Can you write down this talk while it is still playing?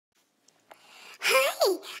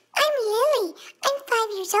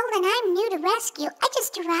years old and I'm new to rescue. I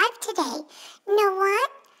just arrived today. You know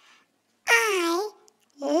what? I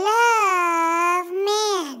love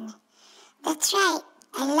men. That's right.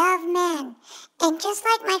 I love men. And just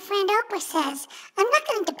like my friend Oprah says, I'm not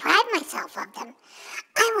going to deprive myself of them.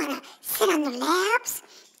 I want to sit on their laps.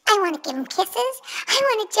 I want to give them kisses. I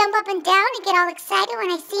want to jump up and down and get all excited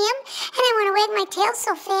when I see them. And I want to wag my tail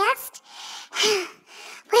so fast.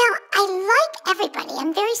 Well, I like everybody.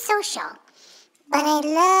 I'm very social. But I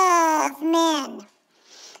love men.